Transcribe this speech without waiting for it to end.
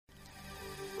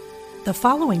The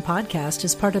following podcast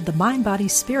is part of the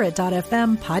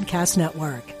MindBodySpirit.fm podcast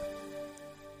network.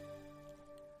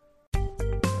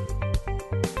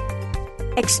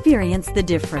 Experience the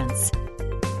difference.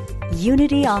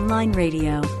 Unity Online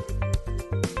Radio.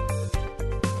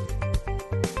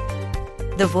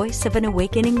 The voice of an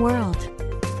awakening world.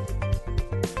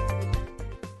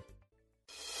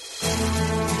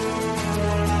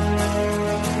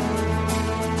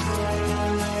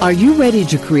 Are you ready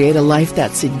to create a life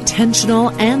that's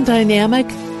intentional and dynamic?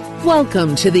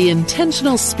 Welcome to The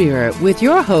Intentional Spirit with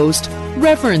your host,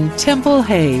 Reverend Temple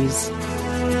Hayes.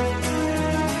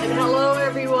 And hello,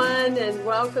 everyone, and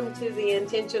welcome to The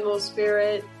Intentional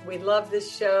Spirit. We love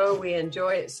this show. We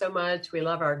enjoy it so much. We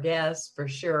love our guests, for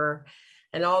sure,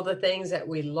 and all the things that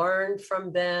we learned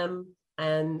from them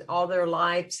and all their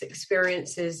life's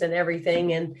experiences and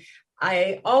everything. And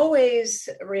I always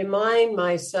remind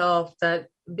myself that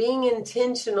being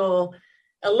intentional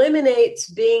eliminates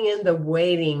being in the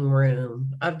waiting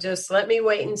room of just let me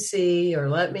wait and see, or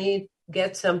let me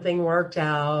get something worked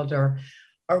out, or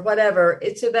whatever.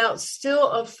 It's about still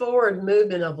a forward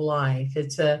movement of life.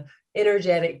 It's a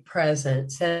energetic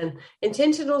presence, and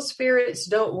intentional spirits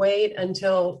don't wait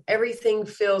until everything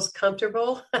feels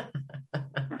comfortable.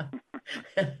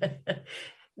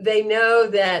 They know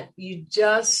that you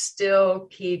just still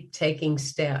keep taking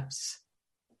steps.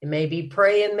 It may be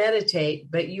pray and meditate,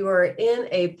 but you are in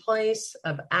a place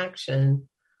of action.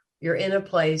 You're in a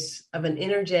place of an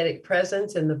energetic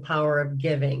presence and the power of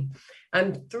giving.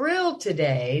 I'm thrilled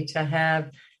today to have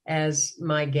as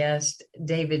my guest,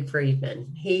 David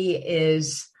Friedman. He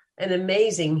is an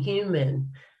amazing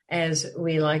human, as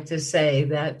we like to say,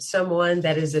 that someone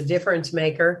that is a difference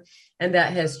maker and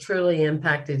that has truly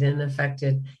impacted and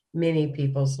affected many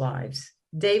people's lives.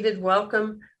 David,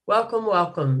 welcome.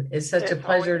 Welcome. It's such a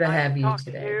pleasure to have you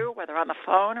today. To you, whether on the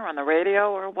phone or on the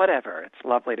radio or whatever. It's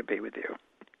lovely to be with you.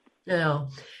 Now,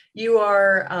 you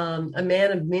are a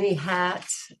man of many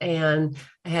hats and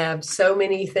have so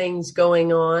many things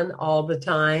going on all the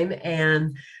time.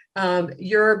 And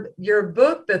your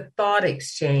book, The Thought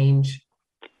Exchange,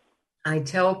 I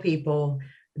tell people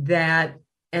that,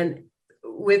 and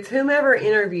with whomever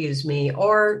interviews me,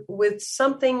 or with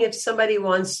something, if somebody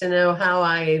wants to know how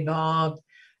I evolved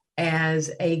as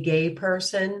a gay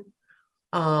person,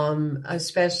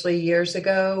 especially years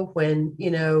ago when,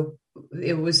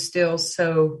 it was still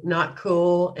so not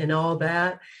cool and all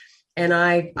that. And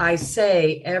I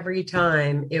say every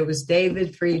time it was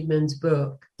David Friedman's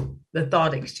book, The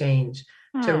Thought Exchange,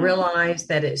 to realize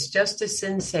that it's just a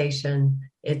sensation.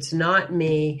 It's not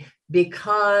me,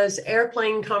 because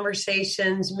airplane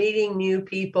conversations, meeting new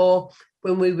people,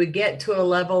 when we would get to a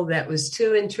level that was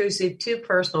too intrusive, too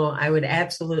personal, I would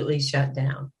absolutely shut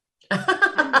down.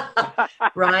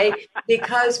 Right?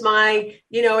 Because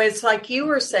it's like you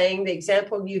were saying, the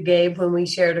example you gave when we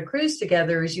shared a cruise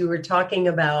together is you were talking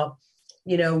about,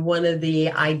 one of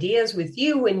the ideas with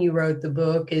you when you wrote the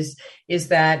book is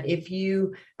that if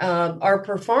you are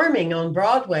performing on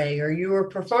Broadway, or you were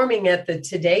performing at the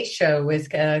Today Show with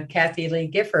Kathy Lee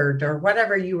Gifford, or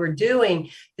whatever you were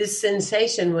doing, this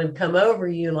sensation would come over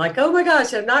you like, oh my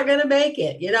gosh, I'm not going to make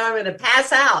it. I'm going to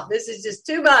pass out. This is just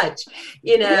too much,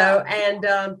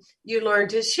 and you learn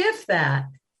to shift that.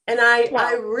 And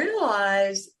I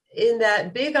realized in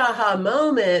that big aha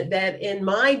moment that in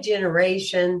my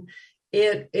generation,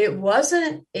 it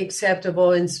wasn't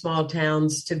acceptable in small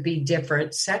towns to be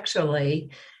different sexually.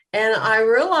 And I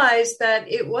realized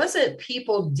that it wasn't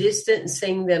people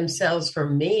distancing themselves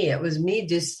from me. It was me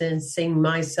distancing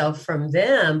myself from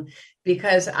them,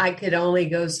 because I could only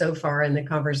go so far in the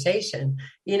conversation,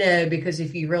 because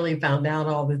if you really found out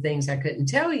all the things I couldn't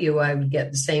tell you, I would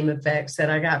get the same effects that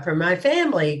I got from my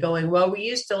family going, well, we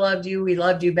used to love you. We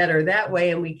loved you better that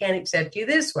way, and we can't accept you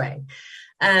this way.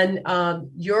 And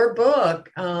your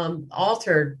book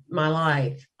altered my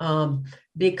life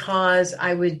because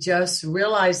I would just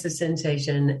realize the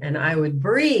sensation, and I would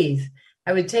breathe.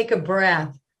 I would take a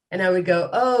breath, and I would go,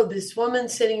 oh, this woman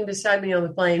sitting beside me on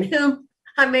the plane, whom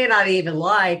I may not even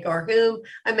like, or whom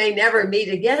I may never meet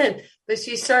again. But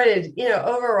she started,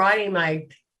 overriding my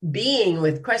being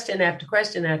with question after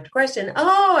question after question.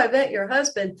 Oh, I bet your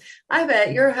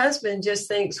husband just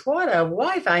thinks, what a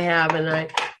wife I have. And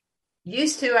I'd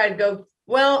go,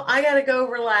 well, I got to go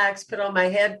relax, put on my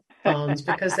headphones,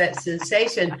 because that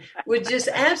sensation would just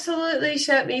absolutely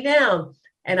shut me down.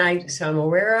 And so I'm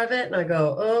aware of it, and I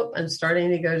go, oh, I'm starting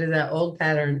to go to that old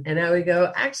pattern. And I would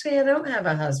go, actually, I don't have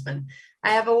a husband.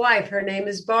 I have a wife. Her name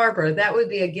is Barbara. That would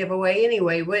be a giveaway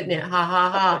anyway, wouldn't it? Ha, ha,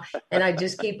 ha. And I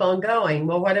just keep on going.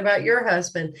 Well, what about your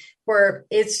husband? Where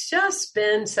it's just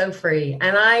been so free.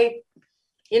 And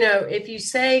if you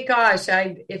say, gosh,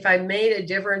 if I made a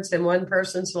difference in one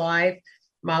person's life,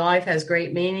 my life has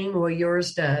great meaning. Well,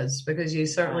 yours does, because you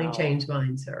certainly changed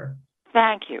mine, sir.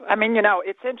 Thank you. I mean,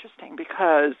 it's interesting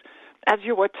because as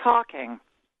you were talking,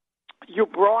 you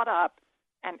brought up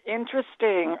an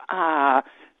interesting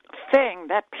thing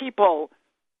that people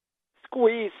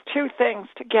squeeze two things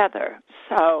together.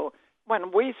 So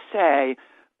when we say,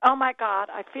 oh, my God,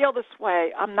 I feel this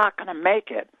way, I'm not going to make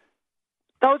it,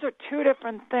 those are two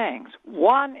different things.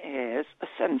 One is a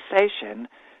sensation,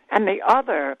 and the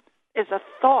other is a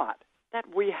thought that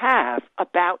we have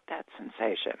about that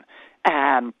sensation.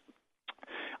 And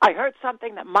I heard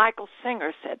something that Michael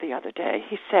Singer said the other day.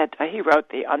 He said, he wrote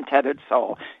The Untethered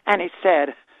Soul, and he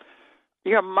said,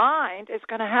 your mind is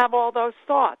going to have all those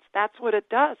thoughts. That's what it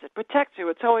does. It protects you.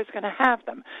 It's always going to have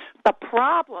them. The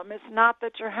problem is not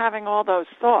that you're having all those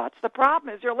thoughts. The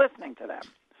problem is you're listening to them.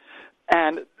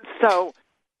 And so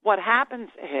what happens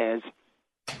is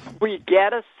we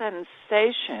get a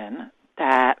sensation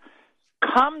that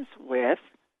comes with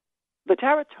the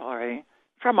territory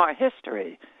from our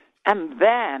history, and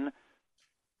then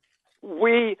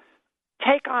we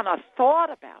take on a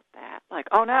thought about that, like,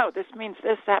 oh, no, this means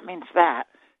this, that means that,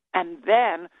 and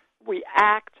then we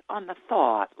act on the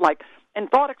thought. Like in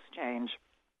thought exchange,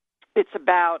 it's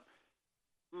about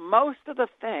most of the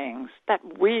things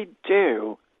that we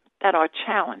do that are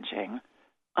challenging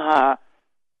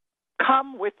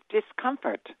come with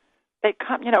discomfort. They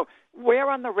come, we're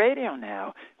on the radio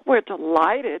now. We're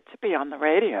delighted to be on the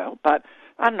radio, but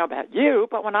I don't know about you,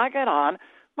 but when I get on,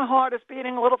 my heart is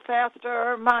beating a little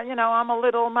faster.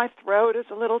 My throat is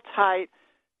a little tight,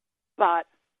 but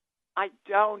I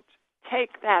don't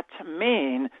take that to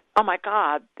mean, oh my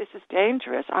God, this is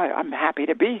dangerous. I'm happy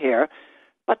to be here,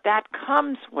 but that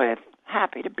comes with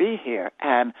happy to be here.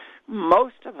 And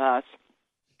most of us,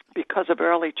 because of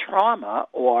early trauma,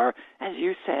 or as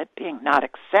you said, being not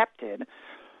accepted,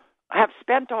 have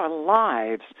spent our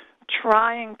lives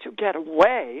trying to get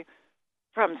away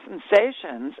from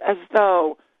sensations as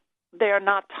though they're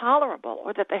not tolerable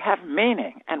or that they have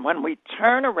meaning. And when we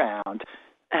turn around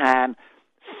and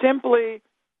simply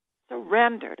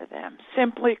surrender to them,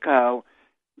 simply go,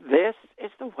 this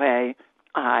is the way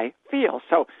I feel.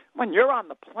 So when you're on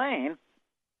the plane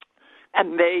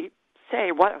and they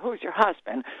say, who's your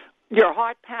husband? Your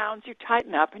heart pounds, you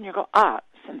tighten up, and you go,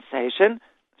 sensation,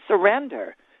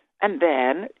 surrender. And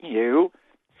then you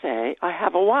say, I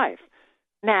have a wife.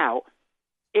 Now,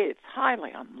 it's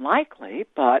highly unlikely,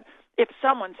 but if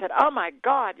someone said, oh, my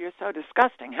God, you're so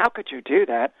disgusting, how could you do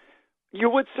that? You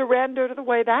would surrender to the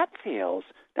way that feels.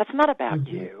 That's not about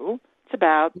you. It's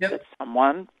about that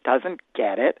someone doesn't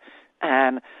get it.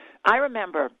 And I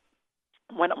remember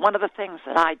one of the things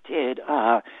that I did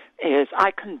is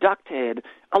I conducted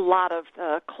a lot of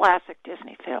the classic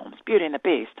Disney films, Beauty and the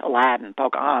Beast, Aladdin,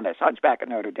 Pocahontas, Hunchback of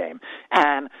Notre Dame.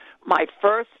 And my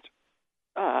first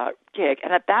gig,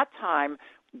 and at that time,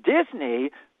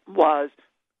 Disney was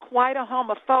quite a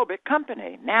homophobic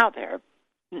company. Now they're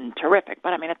terrific. But,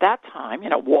 I mean, at that time,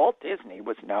 Walt Disney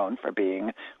was known for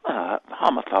being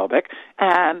homophobic,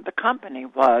 and the company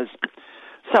was.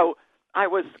 So I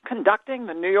was conducting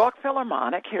the New York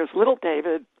Philharmonic. Here's little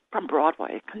David from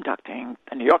Broadway conducting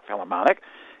the New York Philharmonic,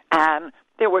 and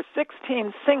there were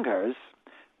 16 singers,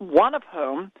 one of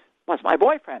whom was my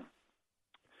boyfriend.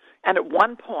 And at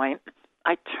one point,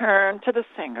 I turned to the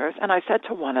singers, and I said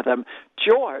to one of them,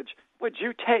 George, would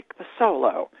you take the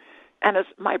solo? And as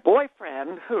my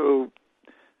boyfriend, who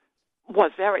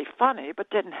was very funny but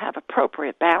didn't have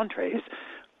appropriate boundaries,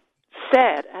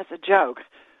 said as a joke,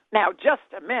 now, just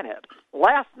a minute,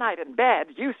 last night in bed,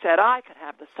 you said I could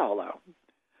have the solo.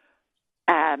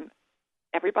 And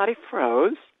everybody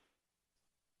froze.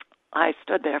 I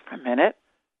stood there for a minute.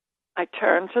 I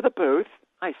turned to the booth.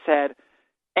 I said,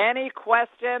 any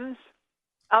questions?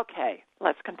 Okay,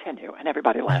 let's continue. And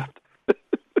everybody laughed.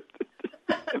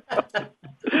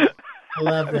 I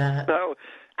love that.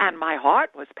 And my heart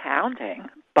was pounding.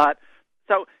 But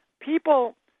so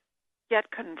people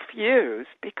get confused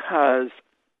because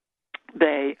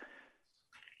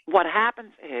what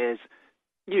happens is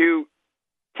you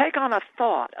take on a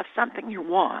thought of something you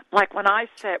want. Like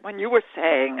when you were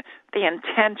saying the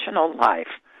intentional life.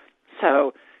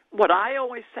 So what I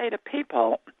always say to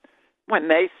people when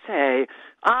they say,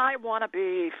 I want to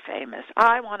be famous,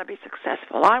 I want to be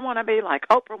successful, I want to be like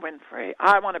Oprah Winfrey,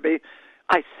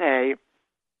 I say,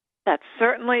 that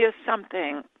certainly is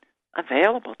something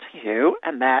available to you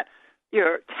and that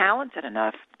you're talented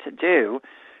enough to do.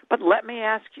 But let me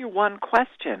ask you one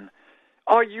question.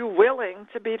 Are you willing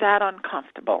to be that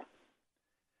uncomfortable?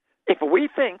 If we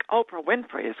think Oprah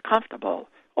Winfrey is comfortable,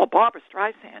 or Barbara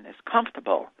Streisand is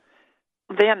comfortable.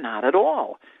 They're not at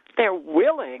all. They're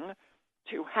willing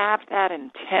to have that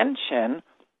intention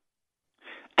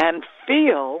and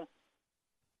feel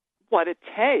what it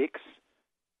takes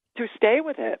to stay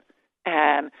with it.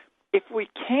 And if we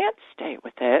can't stay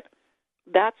with it,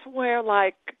 that's where,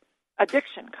 like,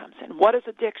 addiction comes in. What is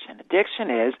addiction? Addiction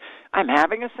is I'm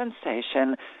having a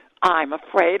sensation. I'm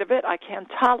afraid of it. I can't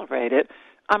tolerate it.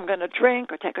 I'm going to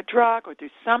drink or take a drug or do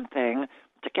something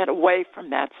to get away from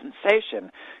that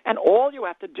sensation. And all you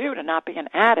have to do to not be an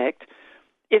addict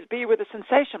is be with the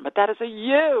sensation. But that is a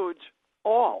huge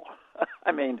all.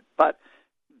 But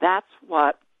that's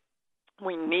what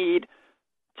we need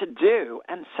to do.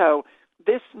 And so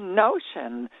this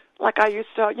notion, like I used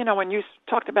to, when you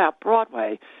talked about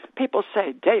Broadway, people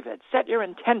say, David, set your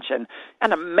intention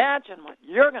and imagine what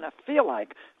you're going to feel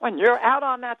like when you're out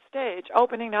on that stage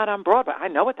opening night on Broadway. I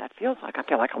know what that feels like. I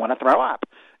feel like I want to throw up.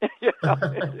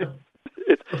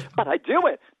 But I do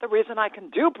it. The reason I can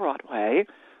do Broadway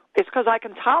is because I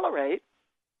can tolerate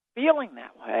feeling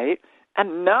that way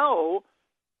and know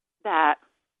that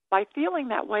by feeling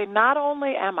that way, not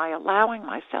only am I allowing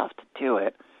myself to do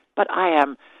it, but I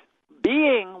am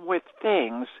being with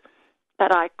things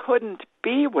that I couldn't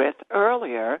be with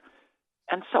earlier,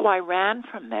 and so I ran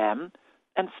from them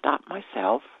and stopped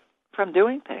myself from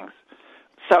doing things.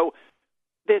 So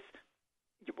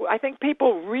I think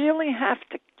people really have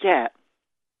to get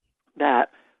that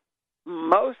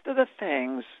most of the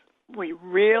things we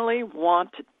really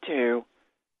want to do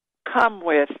come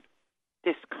with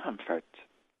discomfort.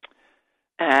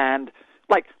 And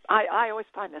like, I always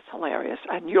find this hilarious,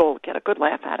 and you'll get a good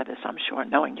laugh out of this, I'm sure,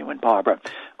 knowing you and Barbara.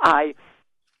 I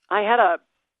had a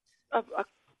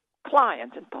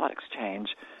client in Thought Exchange,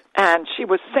 and she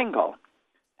was single.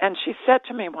 And she said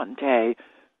to me one day,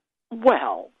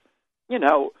 well,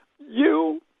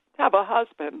 you have a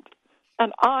husband,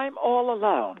 and I'm all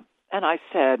alone. And I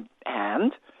said,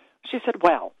 and? She said,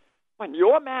 well, when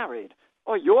you're married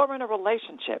or you're in a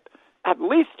relationship, at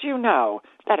least you know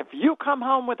that if you come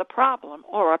home with a problem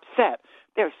or upset,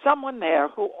 there's someone there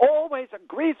who always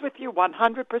agrees with you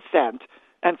 100%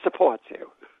 and supports you.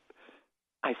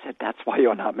 I said, that's why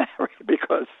you're not married,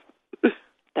 because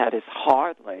that is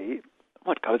hardly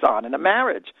what goes on in a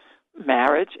marriage.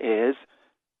 Marriage is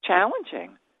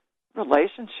challenging.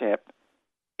 Relationship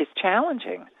is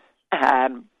challenging.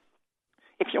 And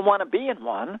if you want to be in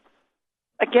one,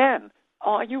 again,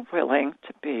 are you willing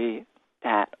to be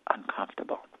that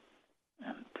uncomfortable?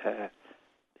 And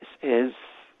this is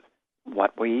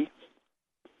what we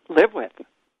live with.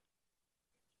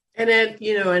 And then,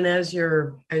 and as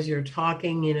you're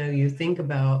talking, you think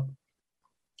about,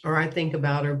 or I think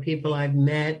about, or people I've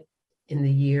met in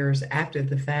the years after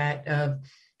the fact of,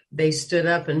 they stood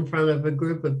up in front of a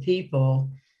group of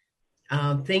people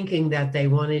thinking that they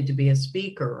wanted to be a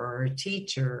speaker or a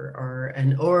teacher or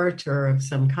an orator of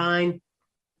some kind.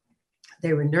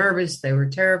 They were nervous. They were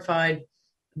terrified.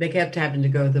 They kept having to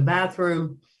go to the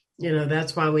bathroom.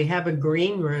 That's why we have a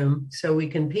green room, so we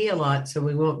can pee a lot, so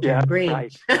we won't turn green.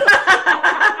 Right.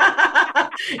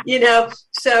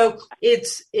 So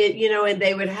and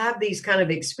they would have these kind of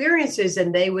experiences,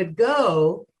 and they would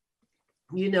go,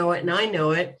 and I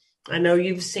know it. I know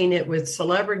you've seen it with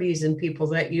celebrities and people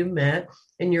that you've met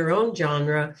in your own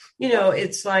genre.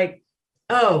 It's like,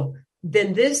 oh,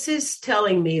 then this is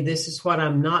telling me this is what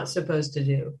I'm not supposed to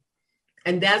do.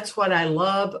 And that's what I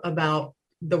love about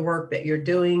the work that you're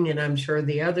doing. And I'm sure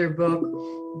the other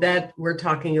book that we're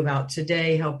talking about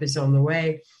today, Help Is on the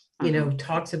Way,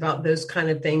 talks about those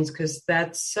kind of things, because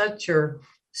that's such your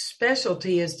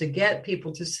specialty, is to get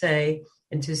people to say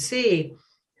and to see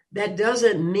that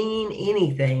doesn't mean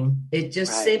anything. It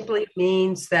just simply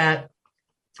means that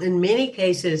in many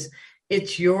cases,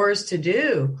 it's yours to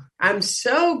do. I'm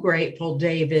so grateful,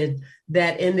 David,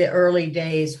 that in the early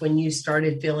days when you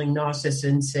started feeling nauseous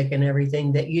and sick and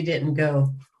everything, that you didn't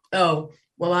go, oh,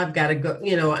 well, I've got to go,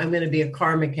 I'm going to be a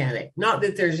car mechanic. Not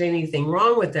that there's anything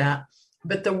wrong with that,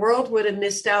 but the world would have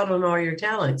missed out on all your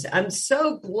talents. I'm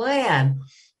so glad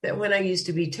that when I used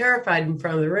to be terrified in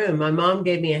front of the room, my mom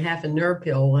gave me a half a nerve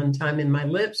pill one time and my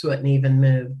lips wouldn't even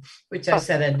move, which I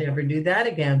said I'd never do that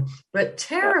again. But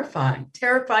terrified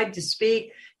to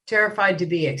speak, terrified to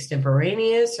be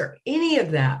extemporaneous or any of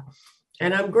that.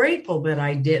 And I'm grateful that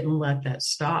I didn't let that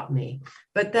stop me.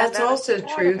 But that's also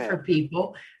true for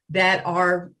people that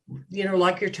are,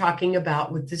 like you're talking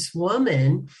about with this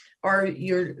woman, or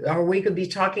we could be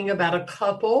talking about a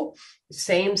couple,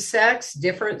 same sex,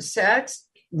 different sex,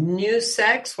 new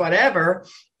sex, whatever,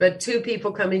 but two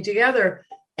people coming together,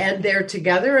 and they're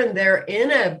together and they're in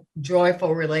a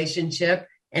joyful relationship,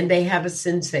 and they have a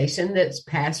sensation that's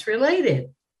past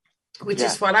related, which Yeah.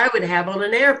 is what I would have on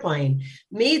an airplane.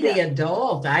 Me, the Yeah.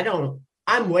 adult,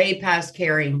 I'm way past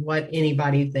caring what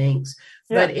anybody thinks,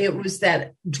 Yeah. but it was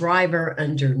that driver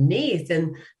underneath.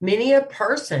 And many a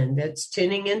person that's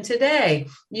tuning in today,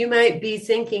 you might be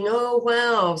thinking, oh,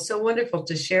 wow, so wonderful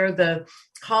to share the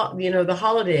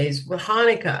holidays with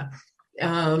Hanukkah,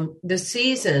 the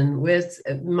season with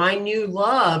my new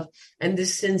love, and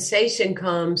this sensation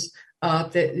comes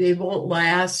up that it won't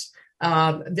last.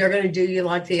 They're going to do you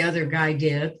like the other guy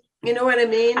did. You know what I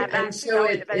mean? And so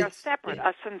they are separate.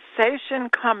 A sensation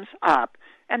comes up,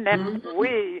 and then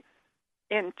we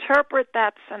interpret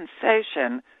that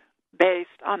sensation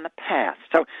based on the past.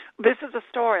 So this is a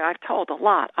story I've told a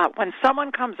lot. When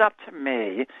someone comes up to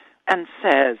me and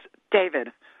says,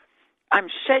 David, I'm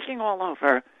shaking all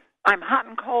over, I'm hot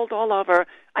and cold all over,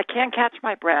 I can't catch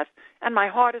my breath, and my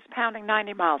heart is pounding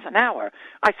 90 miles an hour,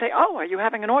 I say, oh, are you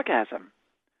having an orgasm?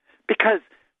 Because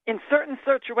in certain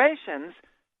situations,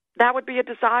 that would be a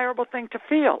desirable thing to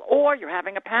feel, or you're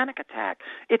having a panic attack.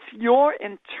 It's your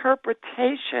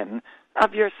interpretation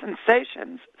of your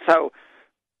sensations. So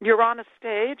you're on a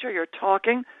stage or you're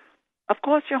talking, of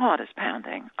course your heart is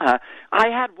pounding. I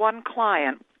had one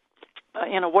client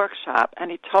in a workshop,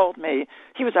 and he told me,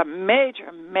 he was a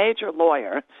major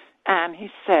lawyer, and he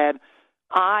said,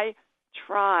 I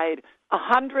tried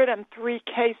 103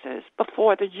 cases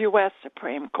before the U.S.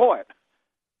 Supreme Court.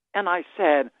 And I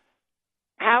said,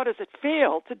 how does it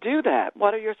feel to do that?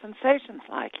 What are your sensations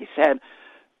like? He said,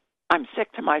 I'm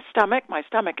sick to my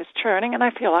stomach is churning, and I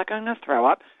feel like I'm going to throw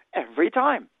up every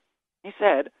time. He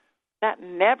said, that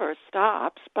never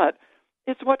stops, but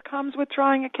it's what comes with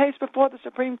trying a case before the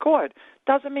Supreme Court.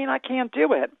 Doesn't mean I can't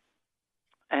do it.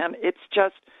 And it's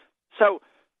just, so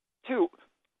to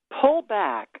pull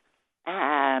back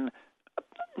and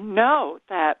know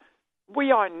that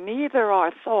we are neither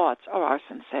our thoughts or our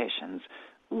sensations.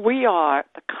 We are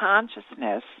the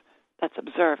consciousness that's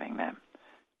observing them.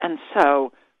 And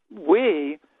so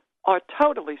we are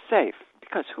totally safe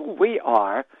because who we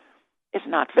are is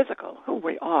not physical. Who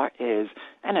we are is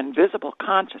an invisible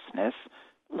consciousness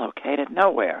located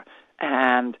nowhere.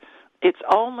 And it's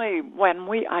only when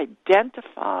we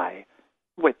identify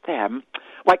with them,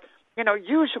 like,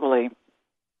 usually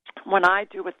when I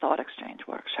do a thought exchange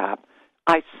workshop,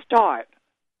 I start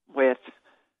with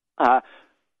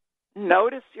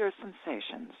notice your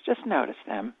sensations. Just notice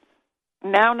them.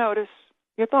 Now notice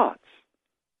your thoughts.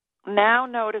 Now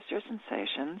notice your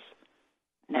sensations.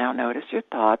 Now notice your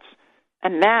thoughts.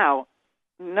 And now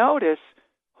notice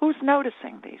who's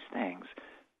noticing these things.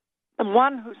 The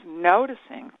one who's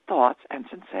noticing thoughts and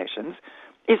sensations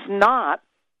is not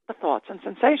the thoughts and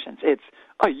sensations. It's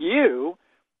a you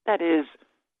that is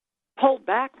pulled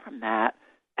back from that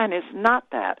and is not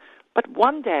that. But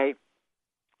one day,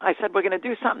 I said, we're going to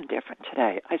do something different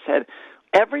today. I said,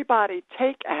 everybody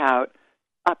take out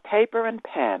a paper and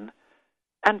pen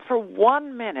and for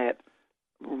 1 minute,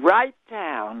 write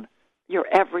down your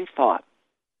every thought.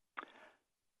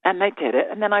 And they did it.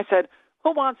 And then I said,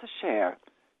 who wants a share?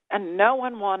 And no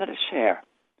one wanted a share.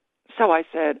 So I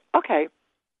said, okay,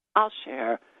 I'll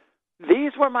share.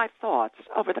 These were my thoughts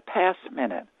over the past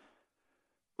minute.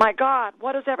 My God,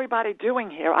 what is everybody doing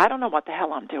here? I don't know what the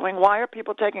hell I'm doing. Why are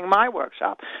people taking my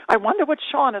workshop? I wonder what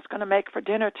Sean is going to make for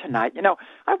dinner tonight. I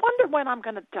wonder when I'm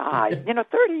going to die.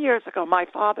 30 years ago, my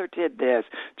father did this.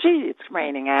 Gee, it's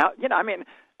raining out.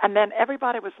 And then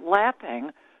everybody was laughing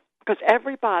because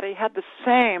everybody had the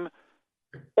same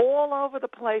all over the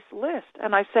place list.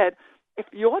 And I said, if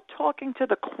you're talking to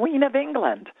the Queen of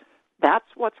England, that's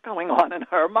what's going on in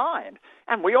her mind.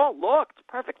 And we all looked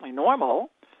perfectly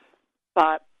normal.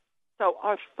 But so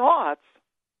our thoughts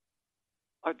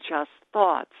are just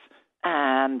thoughts.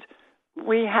 And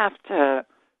we have to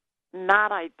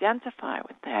not identify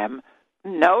with them,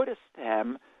 notice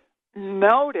them,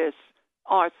 notice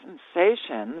our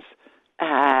sensations,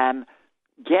 and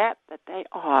get that they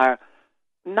are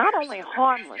not only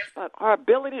harmless, but our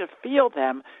ability to feel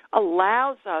them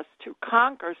allows us to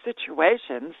conquer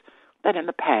situations that in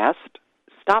the past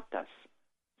stopped us.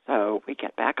 So we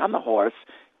get back on the horse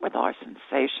with our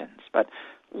sensations. But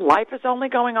life is only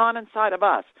going on inside of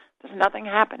us. There's nothing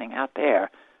happening out there.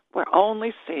 We're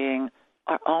only seeing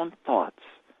our own thoughts,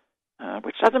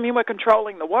 which doesn't mean we're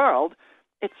controlling the world.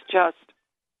 It's just,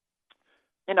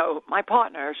 my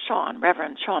partner, Sean,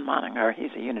 Reverend Sean Moninger,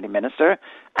 he's a Unity minister,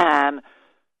 and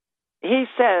he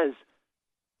says,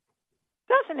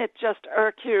 doesn't it just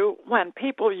irk you when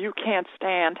people you can't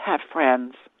stand have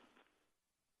friends?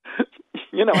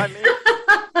 You know what I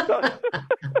mean?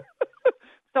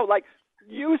 So, like,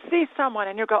 you see someone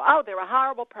and you go, oh, they're a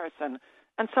horrible person.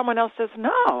 and someone else says,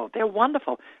 no, they're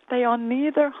wonderful. They are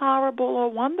neither horrible or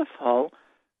wonderful.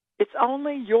 It's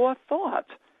only your thought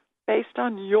based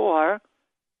on your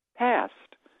past.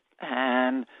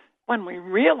 And when we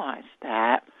realize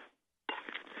that,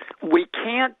 we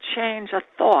can't change a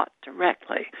thought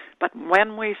directly. But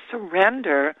when we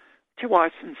surrender to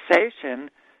our sensation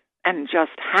and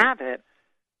just have it,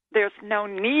 there's no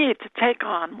need to take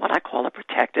on what I call a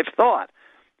protective thought.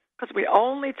 Because we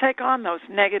only take on those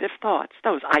negative thoughts,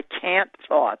 those I can't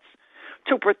thoughts,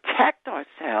 to protect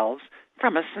ourselves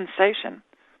from a sensation.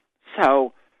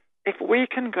 So if we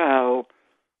can go,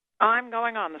 I'm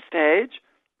going on the stage,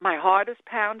 my heart is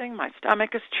pounding, my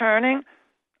stomach is churning,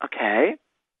 okay,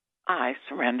 I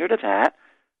surrender to that,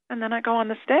 and then I go on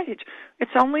the stage.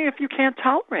 It's only if you can't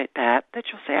tolerate that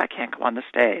you'll say, I can't go on the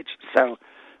stage. So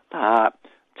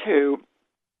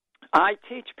I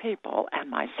teach people and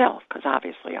myself, because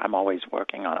obviously I'm always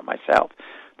working on it myself,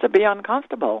 to be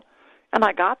uncomfortable. And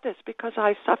I got this because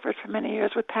I suffered for many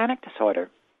years with panic disorder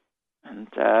and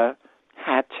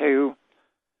had to,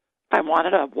 if I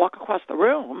wanted to walk across the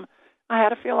room, I had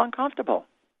to feel uncomfortable.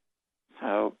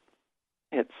 So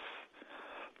it's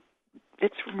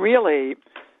really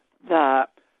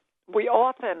we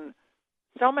often,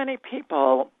 so many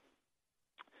people,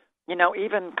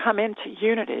 even come into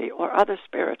unity or other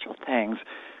spiritual things,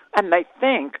 and they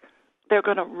think they're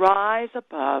going to rise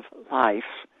above life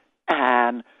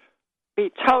and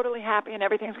be totally happy and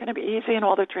everything's going to be easy and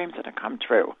all their dreams are going to come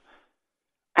true.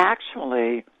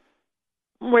 Actually,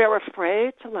 we're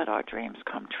afraid to let our dreams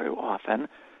come true often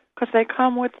because they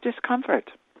come with discomfort.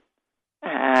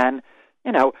 And,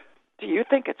 do you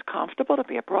think it's comfortable to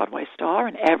be a Broadway star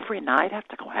and every night have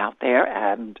to go out there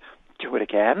and do it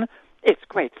again? It's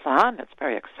great fun. It's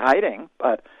very exciting,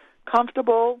 but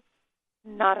comfortable,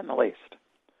 not in the least.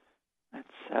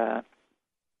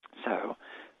 So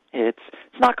it's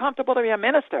not comfortable to be a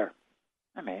minister.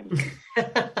 I mean,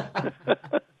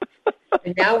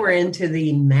 and now we're into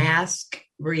the mask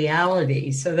reality.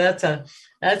 So that's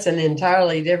an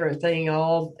entirely different thing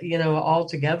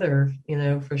altogether,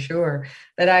 for sure.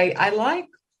 But I like,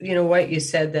 what you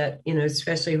said that,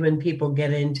 especially when people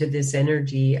get into this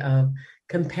energy of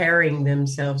comparing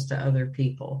themselves to other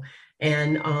people.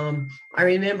 And I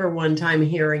remember one time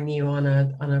hearing you on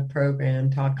a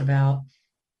program talk about,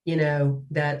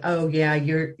 that, oh yeah,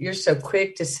 you're so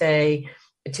quick to say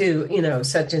to,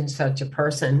 such and such a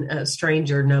person, a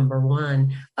stranger number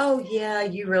one, oh yeah,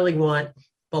 you really want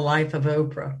the life of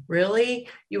Oprah. Really?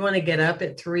 You want to get up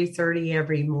at 3:30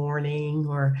 every morning,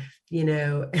 or,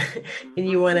 and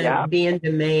you want to be in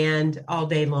demand all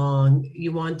day long.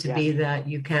 You want to be that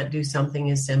you can't do something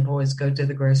as simple as go to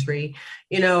the grocery,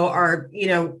 and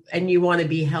you want to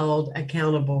be held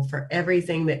accountable for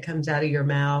everything that comes out of your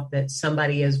mouth, that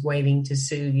somebody is waiting to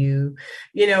sue you,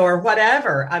 or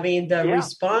whatever. I mean, the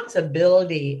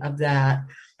responsibility of that.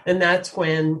 And that's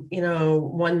when,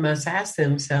 one must ask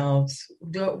themselves,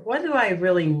 what do I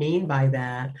really mean by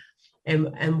that? And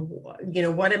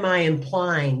what am I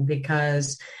implying?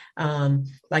 Because,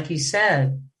 like you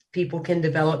said, people can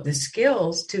develop the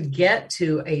skills to get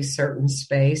to a certain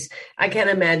space. I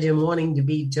can't imagine wanting to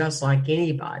be just like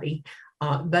anybody.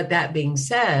 But that being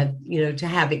said, to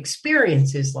have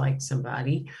experiences like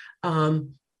somebody,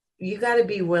 you got to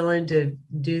be willing to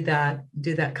do that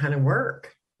kind of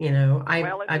work.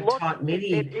 I've taught many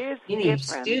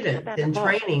students in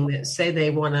training that say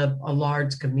they want a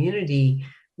large community.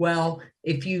 Well,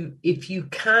 if you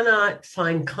cannot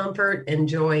find comfort and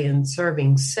joy in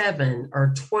serving 7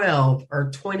 or 12 or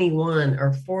 21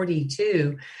 or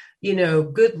 42,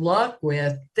 good luck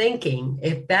with thinking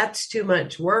if that's too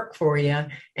much work for you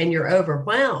and you're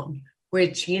overwhelmed,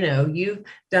 which, you've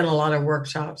done a lot of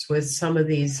workshops with some of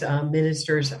these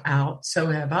ministers out. So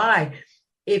have I.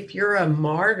 If you're a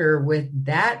martyr with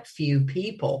that few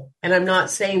people, and I'm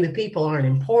not saying the people aren't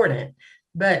important,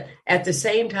 but at the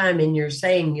same time, and you're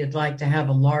saying you'd like to have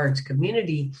a large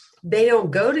community, they don't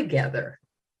go together.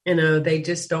 They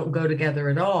just don't go together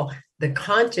at all. The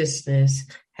consciousness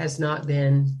has not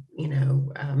been,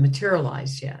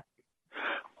 materialized yet.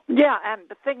 Yeah, and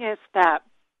the thing is that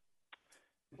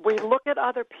we look at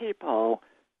other people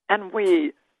and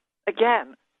the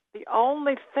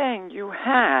only thing you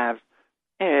have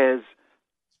is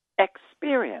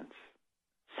experience.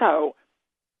 So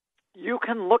you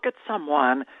can look at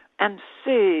someone and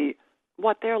see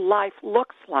what their life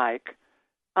looks like.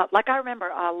 Like I remember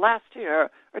last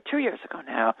year, or 2 years ago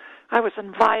now, I was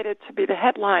invited to be the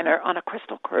headliner on a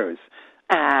Crystal Cruise.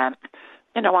 And,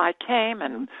 I came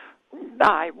and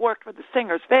I worked with the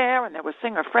singers there, and there were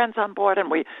singer friends on board, and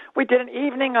we did an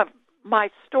evening of my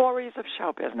stories of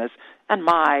show business and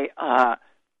my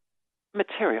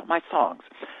material, my songs.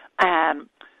 And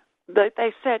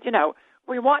they said,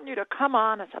 we want you to come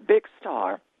on as a big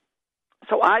star.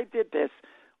 So I did this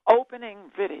opening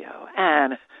video,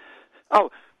 and,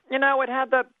 it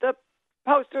had the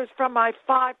posters from my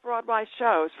 5 Broadway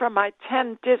shows, from my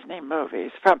 10 Disney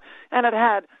movies, and it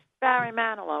had Barry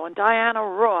Manilow and Diana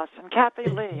Ross and Kathy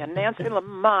Lee and Nancy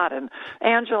Lamott and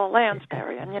Angela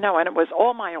Lansbury, and it was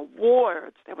all my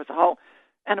awards. There was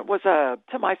and it was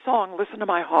to my song, Listen to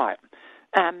My Heart.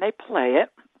 And they play it,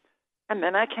 and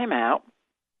then I came out,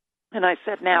 and I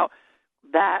said, now,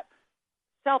 that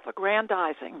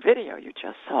self-aggrandizing video you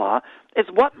just saw is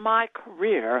what my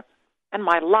career and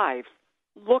my life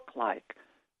look like.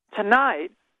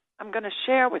 Tonight, I'm going to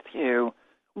share with you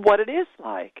what it is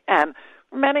like. And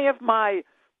many of my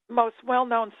most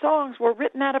well-known songs were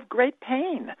written out of great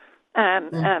pain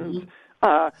and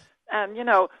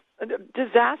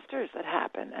disasters that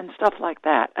happen and stuff like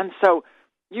that. And so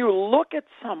you look at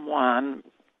someone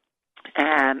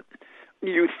and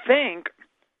you think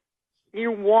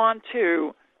you want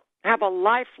to have a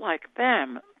life like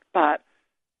them, but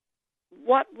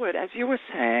what would, as you were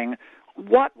saying,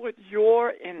 what would your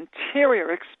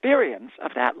interior experience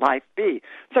of that life be?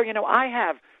 So, I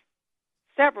have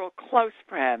several close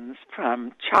friends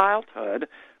from childhood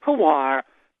who are,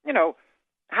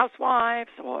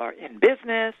 housewives or in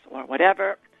business or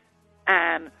whatever.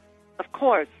 And, of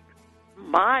course,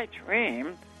 my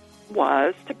dream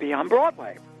was to be on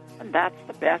Broadway. And that's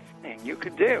the best thing you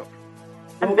could do.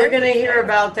 And we're going to hear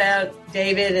about that,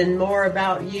 David, and more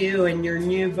about you and your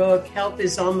new book, Help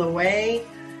is on the Way.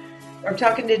 I'm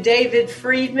talking to David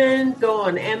Friedman. Go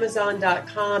on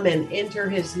Amazon.com and enter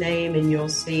his name, and you'll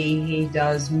see he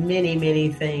does many, many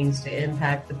things to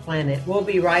impact the planet. We'll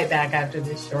be right back after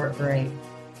this short break.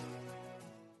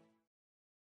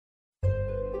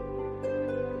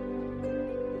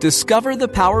 Discover the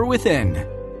power within.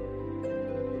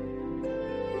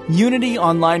 Unity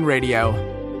Online Radio.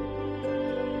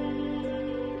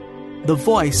 The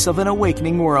voice of an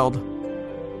awakening world.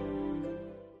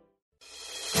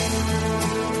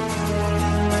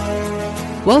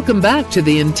 Welcome back to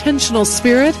The Intentional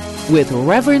Spirit with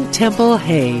Reverend Temple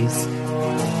Hayes.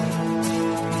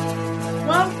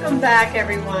 Welcome back,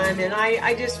 everyone. And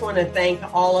I just want to thank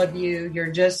all of you.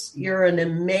 You're an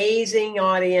amazing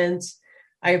audience.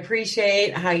 I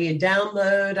appreciate how you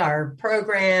download our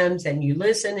programs and you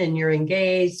listen and you're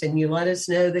engaged and you let us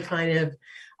know the kind of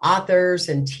authors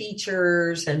and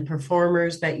teachers and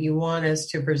performers that you want us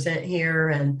to present here.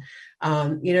 And,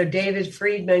 David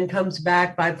Friedman comes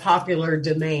back by popular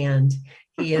demand.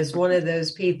 He is one of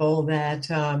those people that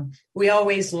we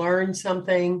always learn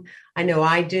something. I know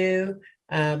I do.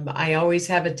 I always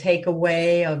have a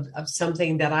takeaway of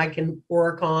something that I can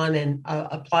work on and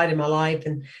apply to my life.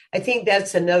 And I think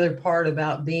that's another part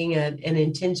about being an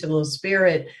intentional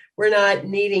spirit. We're not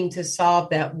needing to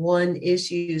solve that one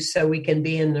issue so we can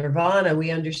be in nirvana. We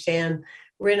understand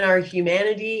we're in our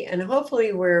humanity, and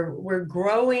hopefully we're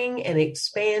growing and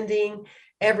expanding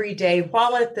every day,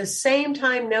 while at the same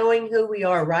time knowing who we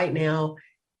are right now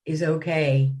is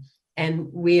okay. And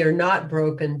we are not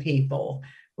broken people.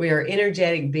 We are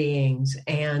energetic beings,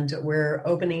 and we're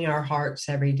opening our hearts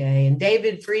every day. And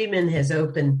David Friedman has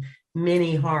opened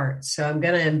many hearts. So I'm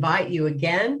going to invite you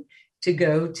again to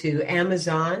go to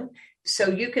Amazon so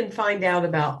you can find out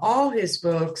about all his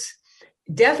books.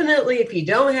 Definitely, if you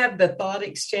don't have the Thought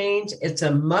Exchange, it's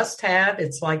a must-have.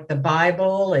 It's like the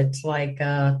Bible. It's like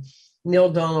Neil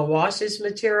Donald Walsh's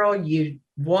material. You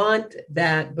want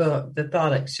that book, The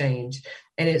Thought Exchange.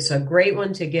 And it's a great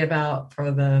one to give out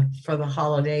for the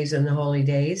holidays and the holy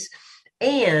days.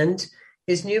 And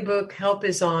his new book, Help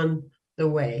is on the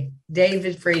Way.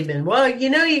 David Friedman. Well,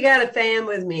 you got a fan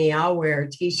with me. I'll wear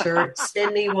a T-shirt.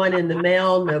 Send me one in the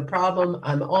mail. No problem.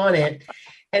 I'm on it.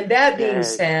 And that being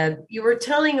said, you were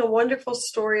telling a wonderful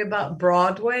story about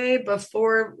Broadway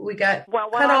before we got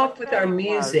cut off with our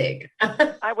music.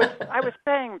 I was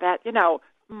saying that,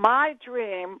 my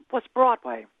dream was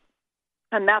Broadway.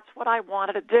 And that's what I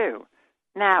wanted to do.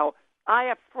 Now, I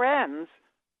have friends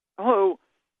who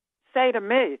say to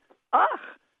me,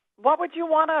 what would you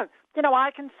want to,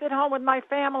 I can sit home with my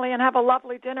family and have a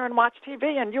lovely dinner and watch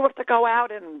TV, and you have to go out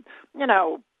and,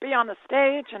 be on the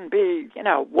stage and be,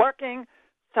 working.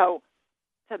 So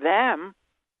to them,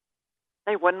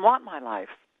 they wouldn't want my life.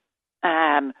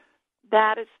 And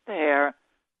that is their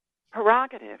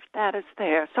prerogative. That is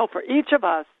their. So for each of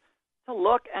us to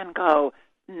look and go,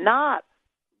 not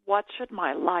what should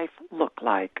my life look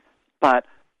like, but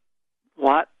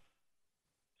what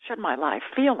should my life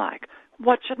feel like?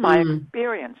 What should my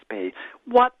experience be?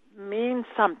 What means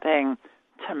something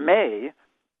to me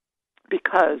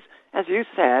because, as you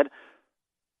said,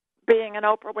 being in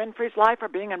Oprah Winfrey's life or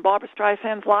being in Barbra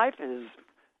Streisand's life is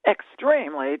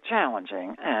extremely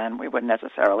challenging, and we wouldn't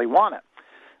necessarily want it.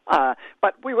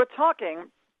 But we were talking,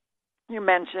 you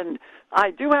mentioned,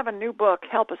 I do have a new book,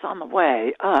 Help Is on the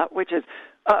Way, which is,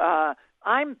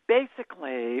 I'm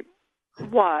basically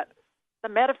what the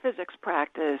metaphysics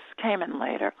practice came in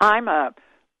later. I'm a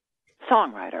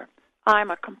songwriter.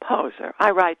 I'm a composer. I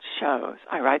write shows.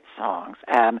 I write songs.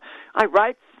 And I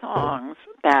write songs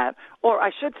that, or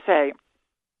I should say,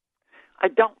 I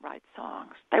don't write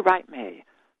songs. They write me.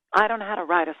 I don't know how to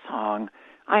write a song.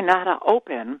 I know how to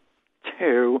open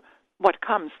to what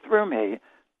comes through me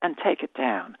and take it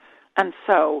down. And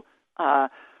so a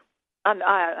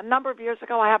number of years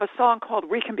ago, I have a song called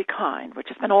We Can Be Kind, which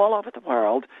has been all over the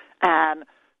world. And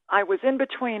I was in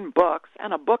between books,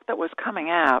 and a book that was coming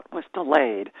out was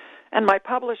delayed. And my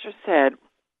publisher said,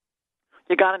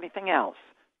 you got anything else?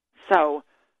 So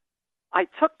I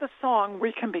took the song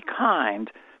We Can Be Kind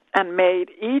and made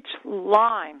each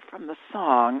line from the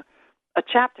song a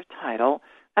chapter title,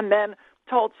 and then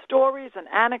told stories and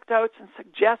anecdotes and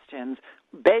suggestions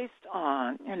based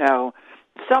on,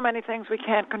 so many things we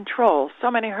can't control,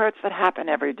 so many hurts that happen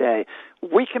every day.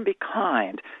 We can be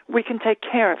kind. We can take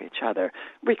care of each other.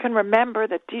 We can remember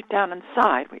that deep down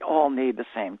inside we all need the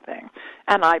same thing.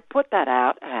 And I put that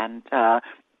out, and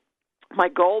my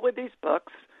goal with these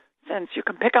books, since you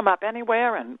can pick them up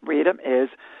anywhere and read them, is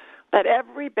that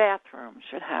every bathroom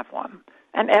should have one,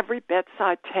 and every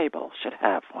bedside table should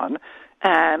have one.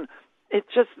 And it's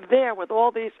just there with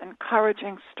all these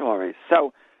encouraging stories.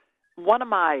 So one of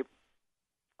my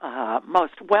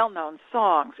most well-known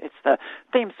songs, it's the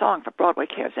theme song for Broadway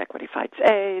Cares Equity Fights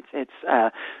AIDS. It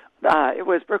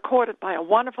was recorded by a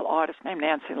wonderful artist named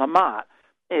Nancy Lamott,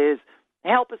 is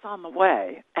Help Is on the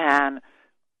Way. And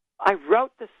I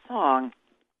wrote this song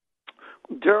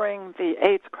during the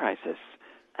AIDS crisis.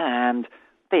 And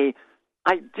the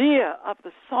idea of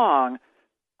the song,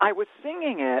 I was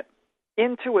singing it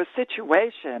into a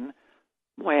situation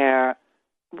where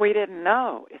we didn't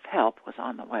know if help was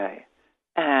on the way.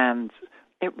 And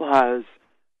it was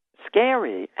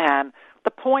scary. And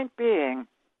the point being,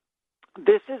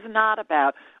 this is not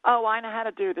about, I know how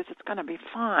to do this, it's going to be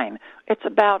fine. It's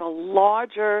about a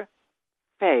larger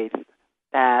faith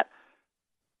that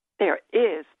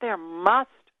there must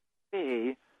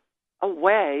be a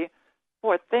way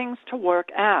for things to work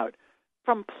out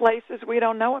from places we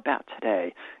don't know about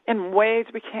today, in ways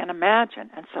we can't imagine.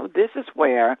 And so this is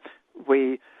where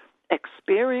we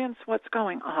experience what's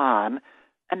going on,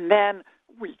 and then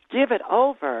we give it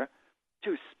over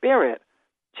to spirit,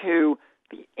 to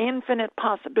the infinite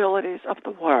possibilities of the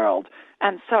world.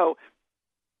 And so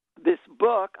this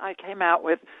book I came out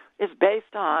with is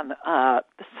based on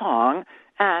the song,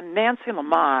 and Nancy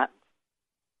Lamott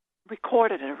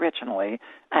recorded it originally,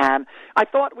 and I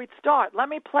thought we'd start. Let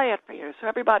me play it for you, so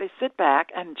everybody sit back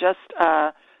and just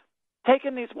take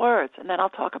in these words, and then I'll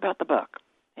talk about the book.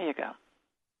 Here you go.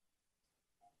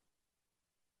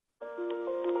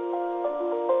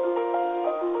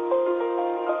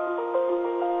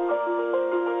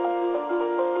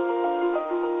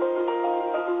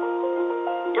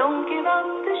 Don't give up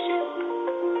the ship,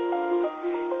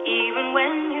 even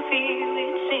when you feel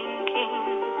it sinking,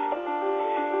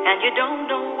 and you don't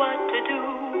know what to do.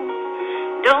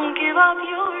 Don't give up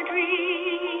your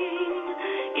dream,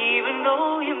 even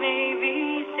though you may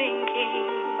be thinking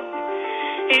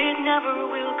it never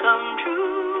will come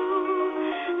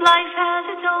true. Life has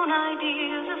its own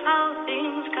ideas of how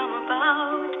things come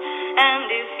about, and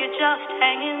if you just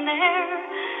hang in there,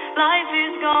 life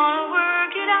is gonna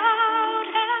work it out.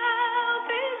 Help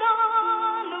is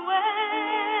on the way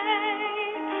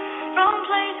from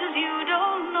places you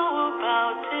don't know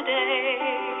about today,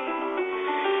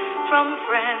 from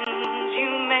friends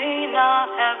you may not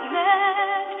have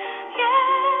met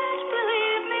yet.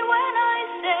 Believe me when I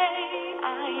say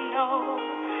I know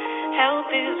help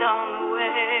is on the way.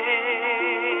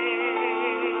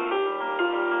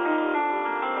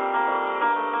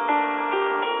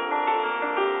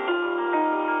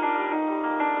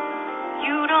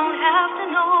 You don't have to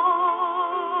know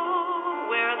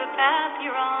where the path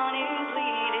you're on is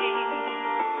leading.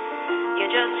 You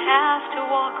just have to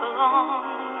walk along,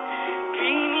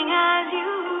 dreaming as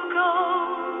you go,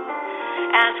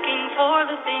 asking for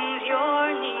the things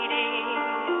you're needing.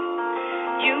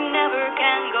 You never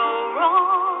can go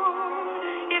wrong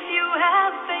if you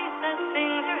have faith that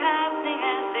things are happening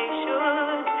as they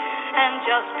should, and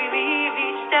just believe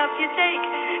each step you take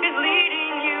is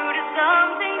leading you to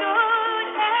something good.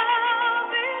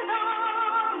 Help is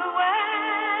on the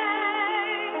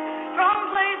way from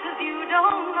places you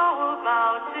don't know about.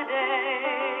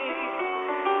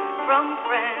 from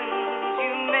friends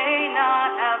you may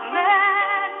not have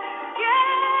met.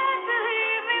 Yes,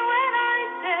 believe me when I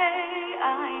say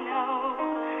I know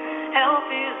help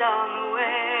is on the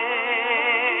way.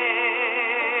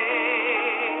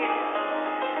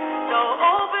 So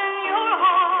open your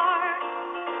heart,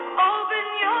 open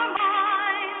your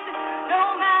mind.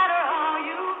 No matter how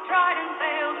you've tried and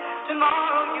failed,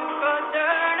 tomorrow you could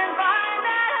turn and find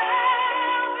that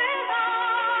help is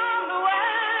on the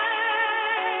way.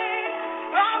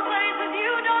 From places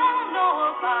you don't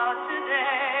know about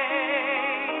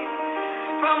today,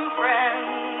 from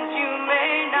friends you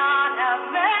may not have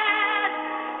met.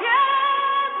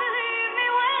 Yes, believe me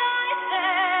when I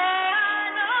say I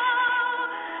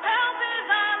know help is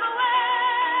on the way.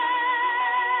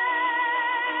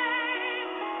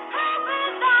 Help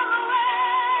is on the way.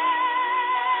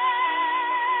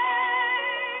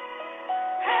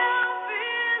 Help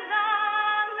is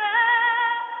on the way.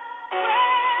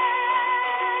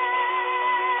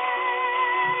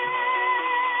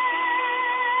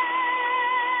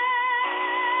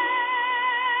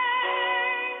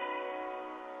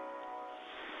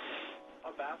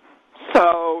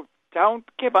 So don't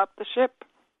give up the ship,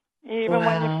 even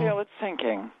when you Wow. feel it's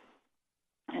sinking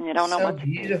and you don't know So what to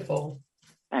do. beautiful.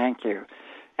 Thank you.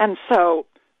 And so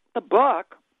the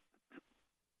book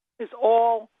is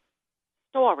all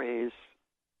stories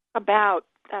about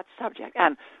that subject.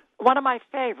 And one of my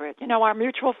favorite, our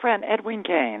mutual friend Edwin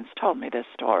Gaines told me this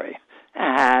story.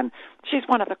 And she's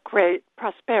one of the great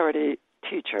prosperity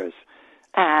teachers.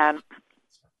 And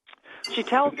she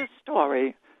tells this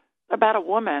story about a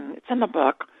woman. It's in the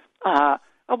book. A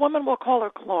woman, we'll call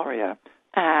her Gloria.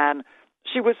 And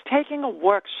she was taking a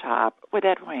workshop with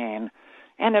Edwin.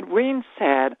 And Edwin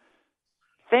said,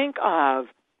 think of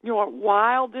your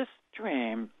wildest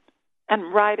dream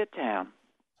and write it down.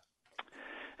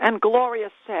 And Gloria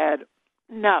said,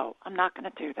 no, I'm not going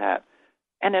to do that.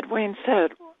 And Edwin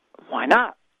said, why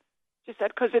not? She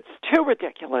said, because it's too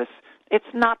ridiculous.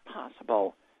 It's not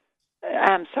possible.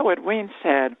 And so Edwin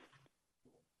said,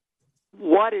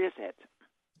 what is it?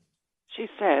 She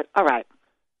said, all right,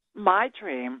 my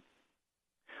dream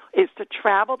is to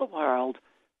travel the world,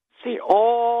 see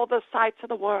all the sights of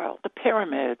the world, the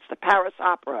pyramids, the Paris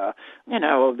Opera,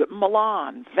 the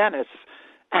Milan, Venice,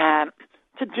 and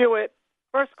to do it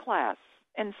first class,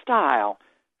 in style,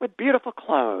 with beautiful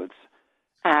clothes.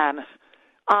 And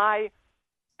I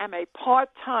am a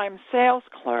part-time sales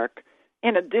clerk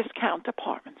in a discount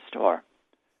department store.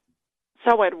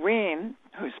 So Edwin,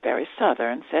 who's very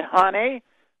Southern, said, honey,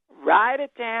 write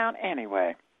it down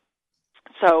anyway.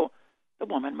 So the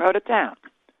woman wrote it down.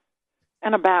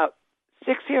 And about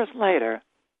 6 years later,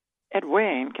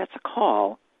 Edwin gets a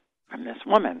call from this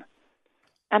woman.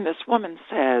 And this woman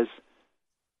says,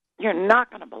 you're not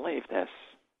going to believe this.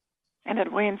 And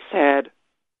Edwin said,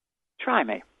 try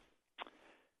me.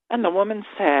 And the woman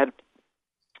said,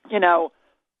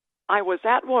 I was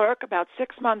at work about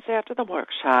 6 months after the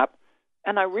workshop,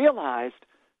 and I realized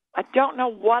I don't know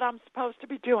what I'm supposed to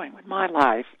be doing with my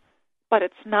life, but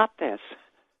it's not this.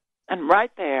 And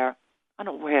right there, on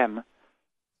a whim,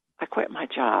 I quit my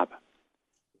job.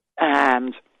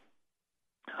 And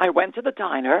I went to the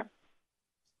diner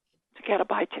to get a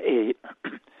bite to eat,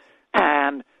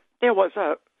 and there was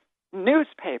a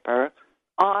newspaper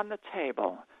on the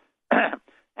table,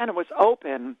 and it was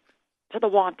open to the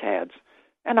want ads.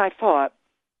 And I thought,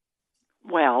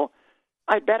 well,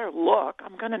 I'd better look.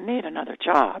 I'm going to need another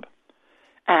job.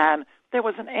 And there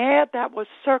was an ad that was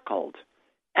circled,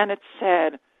 and it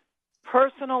said,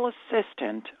 personal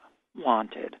assistant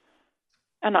wanted.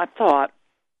 And I thought,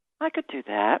 I could do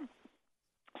that.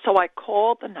 So I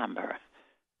called the number,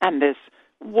 and this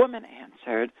woman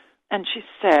answered, and she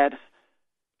said,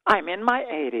 I'm in my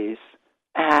 80s,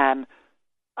 and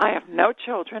I have no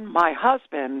children. My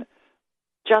husband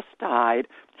just died.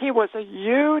 He was a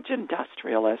huge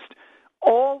industrialist,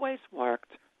 always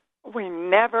worked. We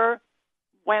never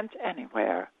went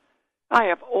anywhere. I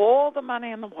have all the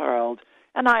money in the world,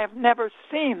 and I have never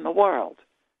seen the world.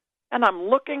 And I'm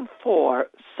looking for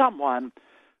someone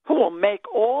who will make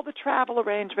all the travel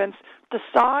arrangements,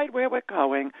 decide where we're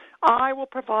going. I will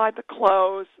provide the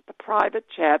clothes, the private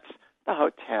jets, the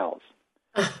hotels.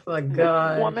 Oh, my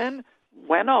God. This woman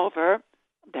went over.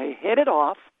 They hit it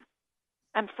off.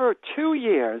 And for 2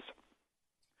 years,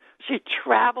 she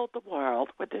traveled the world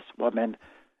with this woman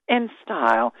in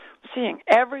style, seeing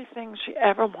everything she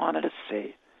ever wanted to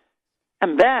see.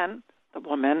 And then the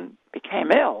woman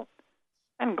became ill,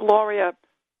 and Gloria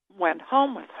went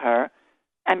home with her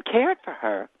and cared for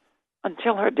her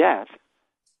until her death.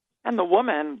 And the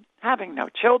woman, having no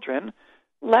children,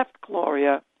 left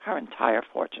Gloria her entire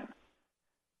fortune.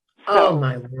 Oh,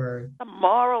 my word. The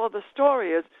moral of the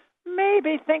story is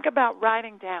maybe think about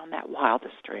writing down that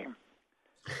wildest dream.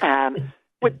 And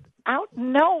without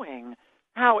knowing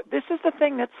how, this is the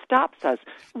thing that stops us.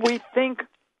 We think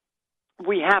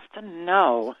we have to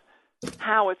know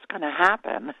how it's going to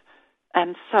happen.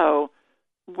 And so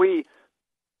we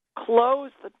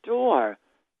close the door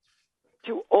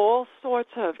to all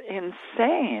sorts of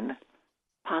insane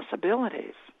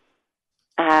possibilities.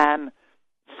 And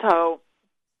so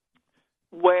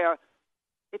where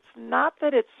it's not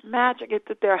that it's magic, it's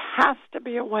that there has to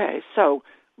be a way. So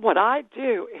what I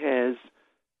do is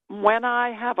when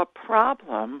I have a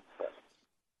problem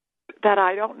that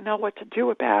I don't know what to do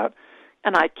about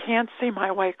and I can't see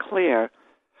my way clear,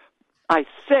 I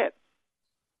sit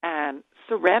and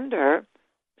surrender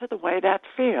to the way that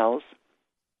feels,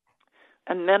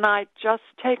 and then I just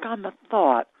take on the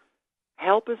thought,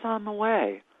 help is on the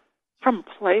way from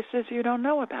places you don't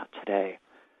know about today,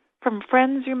 from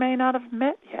friends you may not have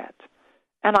met yet.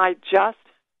 And I just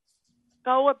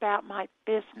go about my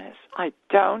business. I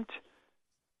don't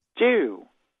do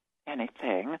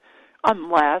anything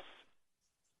unless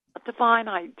a divine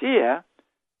idea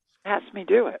has me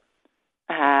do it.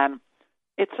 And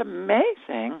it's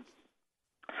amazing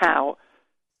how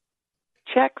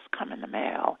checks come in the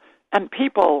mail and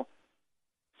people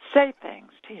say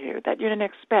things to you that you didn't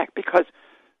expect, because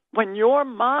when your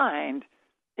mind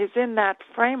is in that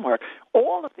framework,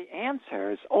 all of the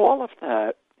answers, all of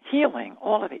the healing,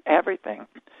 all of the everything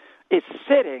is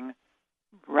sitting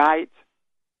right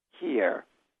here.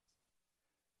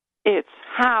 It's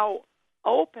how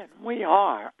open we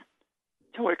are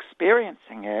to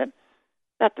experiencing it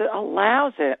that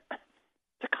allows it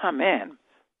to come in.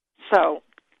 So,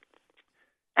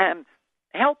 and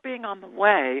help being on the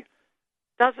way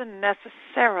doesn't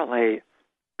necessarily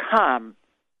come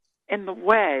in the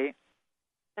way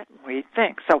that we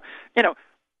think. So,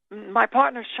 my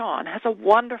partner Sean has a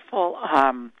wonderful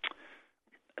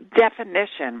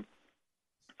definition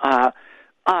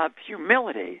of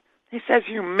humility. He says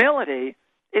humility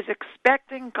is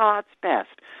expecting God's best.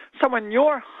 So when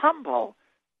you're humble,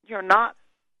 you're not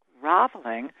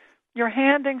groveling, you're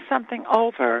handing something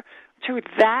over to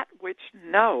that which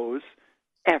knows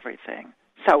everything.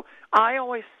 So I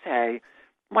always say,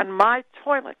 when my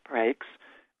toilet breaks,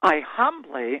 I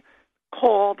humbly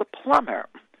call the plumber.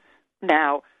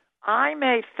 Now, I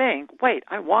may think, wait,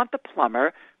 I want the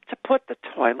plumber to put the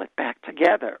toilet back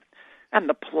together. And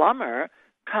the plumber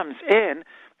comes in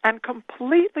and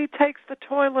completely takes the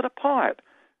toilet apart.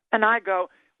 And I go,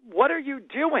 what are you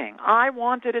doing? I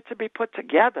wanted it to be put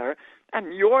together,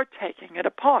 and you're taking it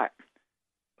apart.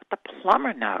 But the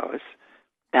plumber knows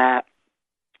that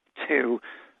to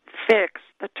fix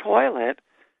the toilet,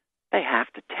 they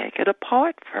have to take it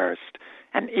apart first.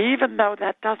 And even though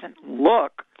that doesn't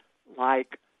look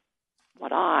like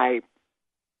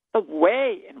the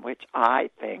way in which I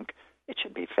think it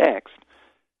should be fixed,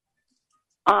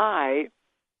 I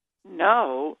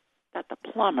know that the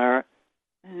plumber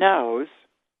knows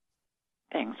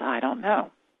things I don't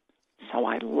know. So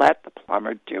I let the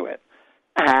plumber do it.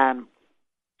 And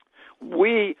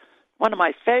one of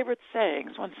my favorite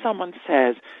sayings, when someone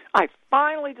says, I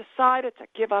finally decided to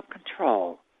give up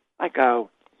control, I go,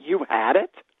 you had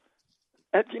it?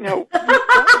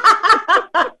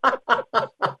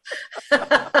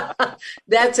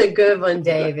 That's a good one,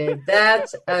 David.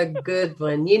 That's a good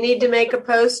one. You need to make a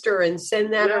poster and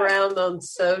send that around on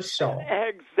social.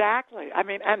 Exactly. I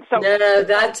mean, and so no, it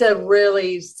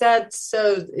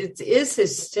is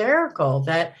hysterical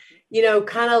that,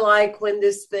 kind of like when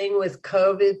this thing with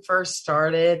COVID first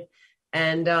started,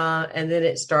 and then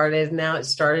it started, and now it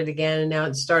started again, and now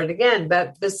it started again.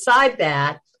 But beside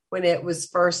that, when it was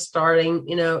first starting,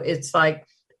 it's like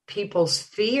people's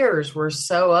fears were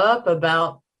so up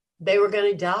about they were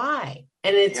going to die.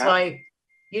 And it's like,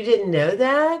 you didn't know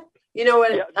that? You know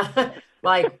what? Yeah.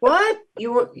 Like, what?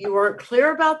 You weren't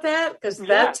clear about that? Because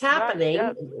that's happening,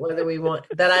 whether we want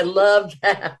that. I love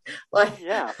that. Like,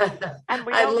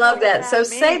 I love that. So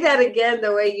say that again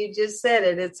the way you just said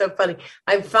it. It's so funny.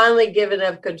 I've finally given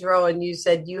up control, and you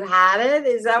said you had it?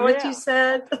 Is that what you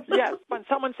said? Yes. When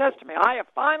someone says to me, I have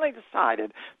finally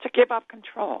decided to give up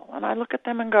control, and I look at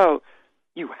them and go,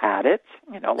 you had it?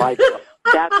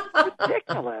 That's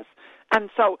ridiculous. And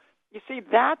so, you see,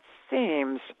 that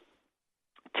seems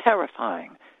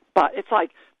terrifying. But it's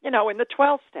like, in the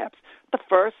 12 steps, the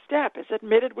first step is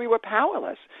admitted we were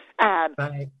powerless. And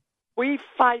we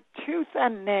fight tooth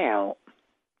and nail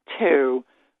to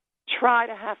try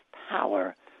to have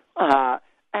power.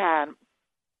 And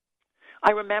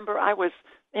I remember I was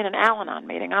in an Al-Anon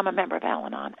meeting. I'm a member of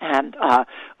Al-Anon, and a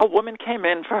woman came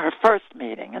in for her first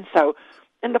meeting. And so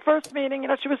in the first meeting,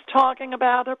 she was talking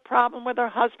about her problem with her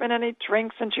husband, and he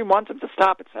drinks, and she wants him to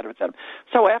stop, et cetera, et cetera.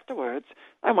 So afterwards,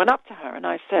 I went up to her, and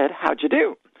I said, how'd you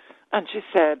do? And she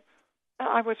said,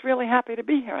 I was really happy to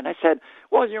be here. And I said,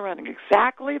 well, you're in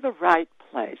exactly the right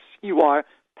place. You are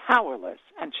powerless.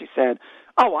 And she said,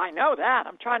 oh, I know that.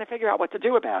 I'm trying to figure out what to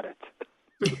do about it.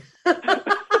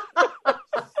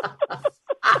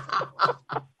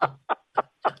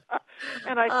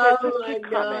 And I said, just keep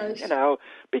coming,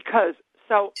 because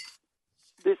so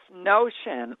this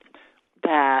notion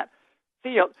that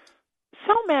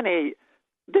so many,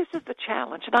 this is the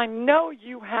challenge, and I know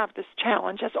you have this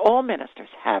challenge, as all ministers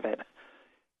have it.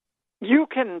 You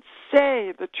can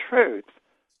say the truth,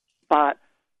 but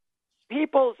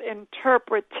people's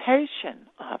interpretation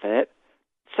of it,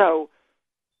 so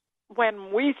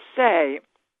when we say,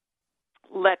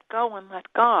 let go and let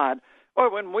God, or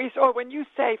when you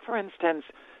say, for instance,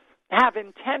 have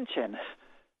intention,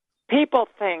 people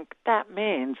think that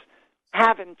means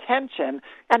have intention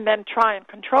and then try and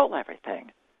control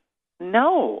everything.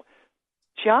 No,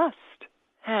 just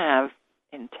have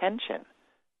intention.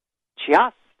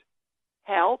 Just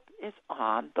help is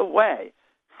on the way.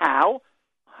 How?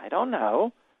 I don't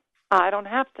know. I don't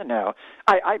have to know.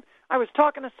 I was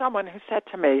talking to someone who said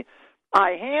to me,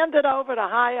 I hand it over to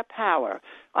higher power.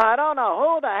 I don't know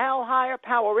who the hell higher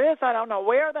power is. I don't know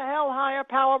where the hell higher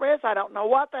power is. I don't know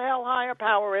what the hell higher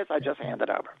power is. I just hand it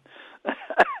over.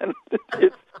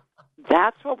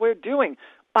 That's what we're doing.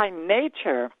 By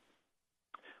nature,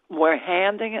 we're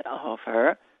handing it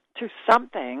over to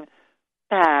something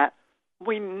that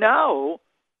we know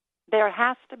there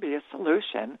has to be a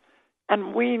solution,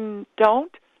 and we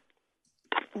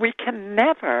can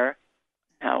never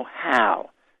know how.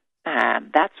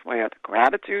 And that's where the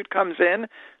gratitude comes in,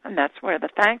 and that's where the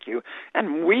thank you.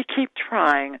 And we keep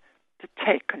trying to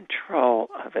take control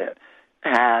of it.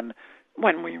 And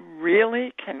when we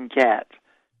really can get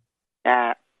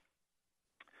that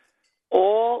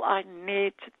all I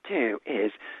need to do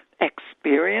is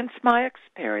experience my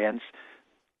experience,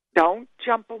 don't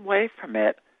jump away from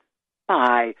it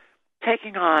by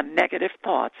taking on negative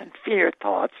thoughts and fear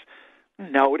thoughts.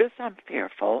 Notice I'm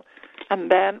fearful, and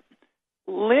then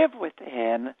live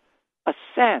within a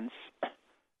sense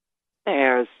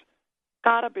there's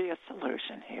got to be a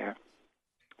solution here.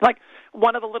 Like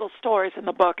one of the little stories in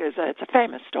the book is, it's a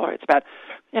famous story. It's about,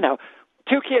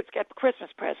 two kids get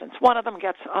Christmas presents. One of them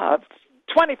gets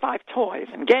 25 toys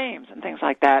and games and things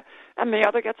like that, and the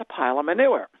other gets a pile of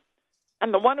manure.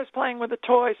 And the one who's playing with the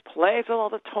toys plays with all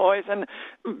the toys, and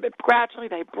gradually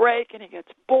they break, and he gets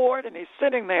bored, and he's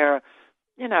sitting there,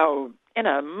 in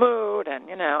a mood, and,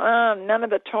 none of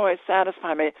the toys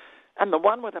satisfy me. And the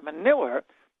one with the manure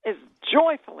is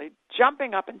joyfully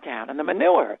jumping up and down in the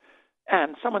manure.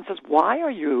 And someone says, why are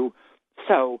you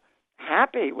so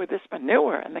happy with this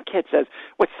manure? And the kid says,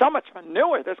 with so much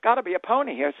manure, there's got to be a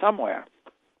pony here somewhere.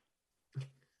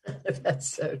 That's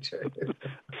so true.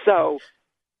 So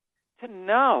to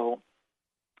know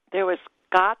there has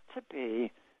got to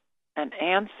be an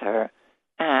answer,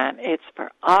 and it's for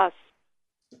us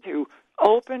to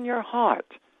open your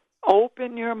heart,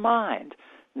 open your mind.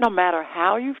 No matter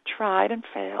how you've tried and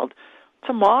failed,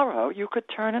 tomorrow you could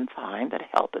turn and find that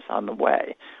help is on the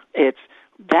way.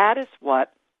 That is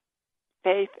what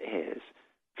faith is.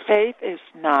 Faith is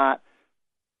not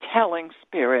telling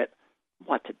Spirit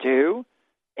what to do.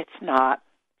 It's not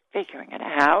figuring it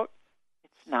out.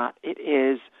 It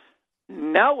is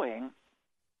knowing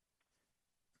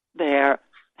there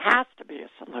has to be a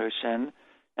solution.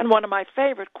 And one of my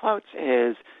favorite quotes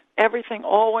is, everything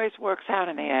always works out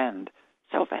in the end.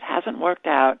 So if it hasn't worked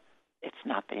out, it's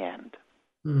not the end.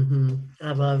 Mm-hmm.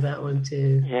 I love that one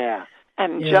too. Yeah.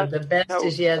 And the best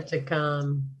is yet to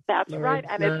come. That's right.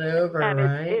 It's not over,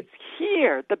 right? It's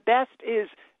here. The best is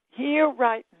here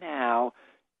right now.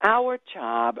 Our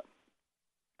job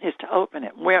is to open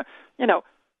it.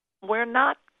 We're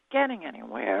not getting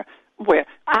anywhere.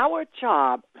 Our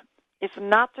job is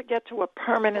not to get to a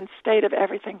permanent state of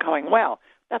everything going well.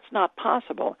 That's not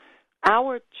possible.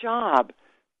 Our job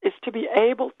is to be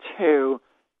able to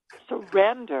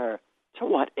surrender to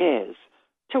what is,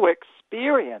 to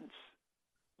experience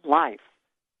life,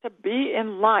 to be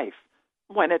in life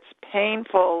when it's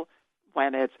painful,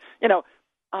 when it's,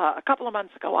 a couple of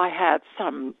months ago I had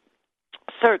some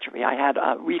surgery. I had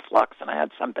reflux, and I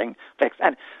had something fixed.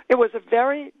 And it was a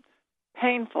very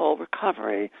painful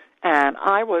recovery, and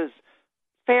I was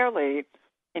fairly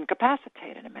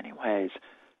incapacitated in many ways.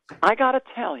 I got to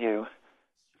tell you,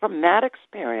 from that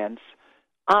experience,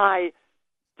 I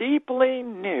deeply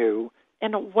knew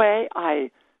in a way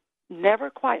I never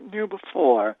quite knew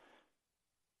before,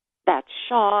 that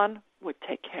Sean would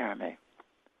take care of me.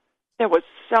 There was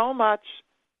so much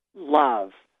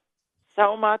love,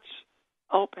 so much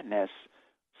openness,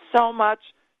 so much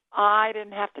I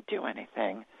didn't have to do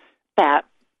anything, that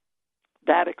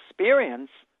experience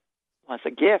was a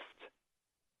gift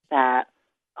that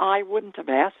I wouldn't have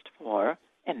asked for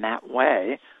in that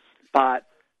way, but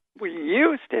we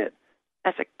used it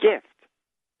as a gift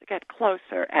to get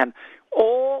closer. And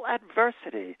all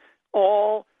adversity,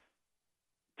 all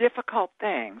difficult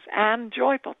things and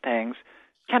joyful things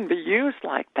can be used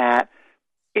like that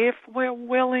if we're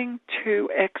willing to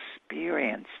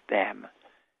experience them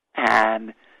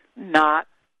and not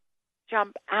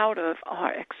jump out of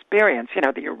our experience. You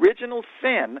know, the original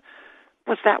sin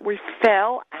was that we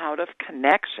fell out of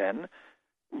connection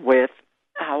with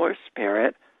our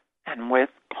spirit and with,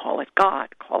 call it God,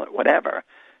 call it whatever.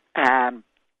 And,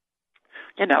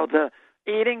 you know, the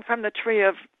eating from the tree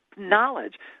of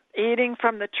knowledge, eating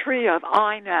from the tree of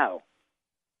I know,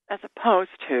 as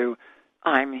opposed to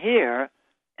I'm here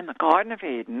in the Garden of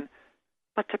Eden.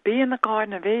 But to be in the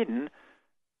Garden of Eden,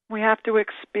 we have to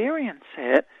experience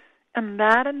it, and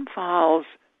that involves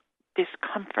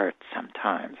discomfort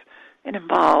sometimes. It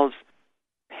involves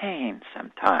pain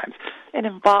sometimes. It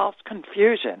involves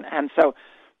confusion. And so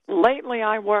lately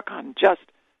I work on just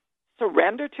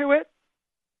surrender to it,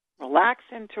 relax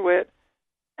into it,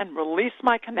 and release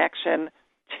my connection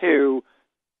to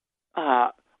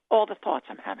all the thoughts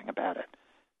I'm having about it.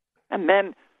 And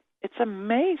then it's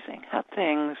amazing how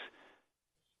things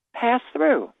pass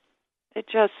through. It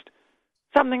just,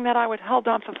 something that I would held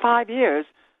on for 5 years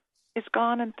is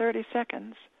gone in 30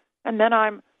 seconds. And then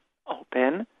I'm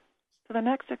open to the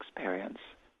next experience.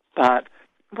 But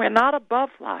we're not above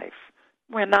life.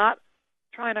 We're not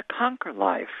trying to conquer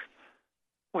life.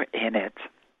 We're in it.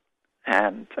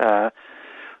 And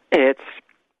it's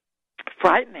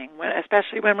frightening,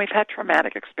 especially when we've had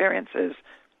traumatic experiences.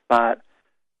 But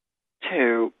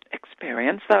to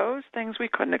experience those things we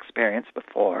couldn't experience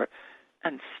before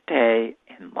and stay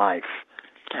in life.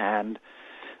 And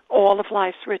all of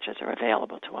life's riches are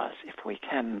available to us if we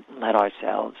can let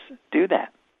ourselves do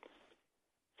that.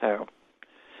 So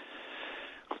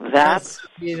that's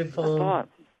beautiful. The thought.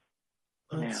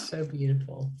 That's so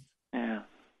beautiful. Yeah,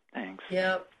 thanks.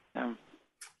 Yep.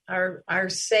 Our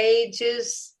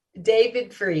sages,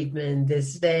 David Friedman,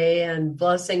 this day, and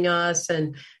blessing us.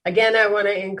 And again, I want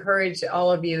to encourage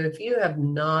all of you, if you have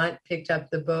not picked up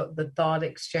the book, The Thought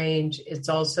Exchange, it's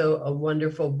also a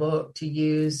wonderful book to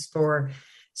use for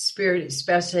spirit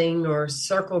expressing or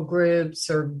circle groups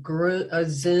or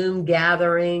Zoom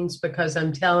gatherings, because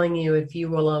I'm telling you, if you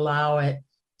will allow it,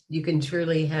 you can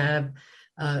truly have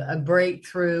a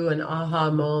breakthrough, an aha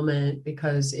moment,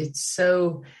 because it's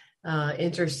so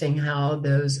interesting how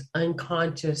those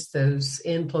unconscious, those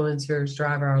influencers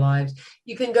drive our lives.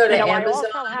 You can go to Amazon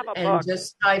and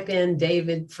just type in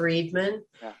David Friedman,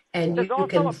 and you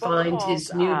can find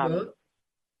his new book.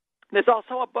 There's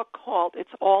also a book called It's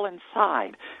All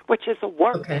Inside, which is a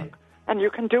workbook. Okay. And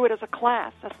you can do it as a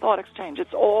class, a thought exchange.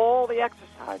 It's all the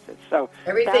exercises. So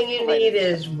everything you need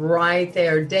is right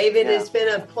there. David, it's been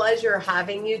a pleasure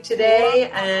having you today.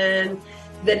 And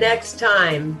the next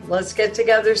time, let's get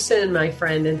together soon, my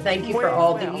friend. And thank you for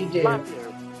all that you do. Love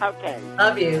you. Okay.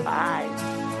 Love you. Bye.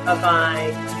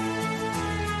 Bye-bye.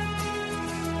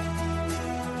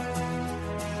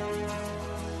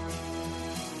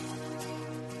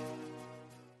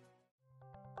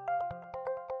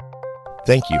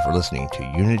 Thank you for listening to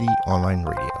Unity Online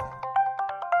Radio,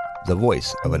 the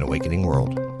voice of an awakening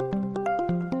world.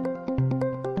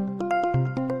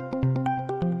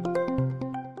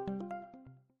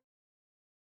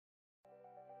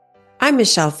 I'm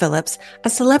Michelle Phillips, a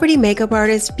celebrity makeup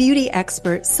artist, beauty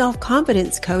expert,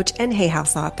 self-confidence coach, and Hay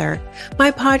House author.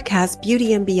 My podcast,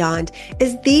 Beauty and Beyond,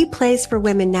 is the place for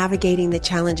women navigating the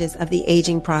challenges of the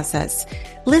aging process.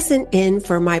 Listen in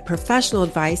for my professional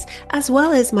advice as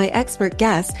well as my expert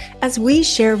guests as we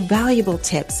share valuable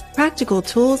tips, practical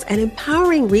tools, and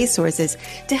empowering resources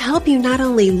to help you not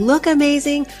only look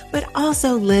amazing, but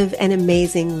also live an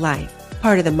amazing life.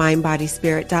 Part of the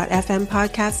MindBodySpirit.fm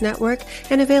podcast network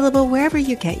and available wherever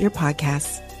you get your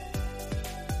podcasts.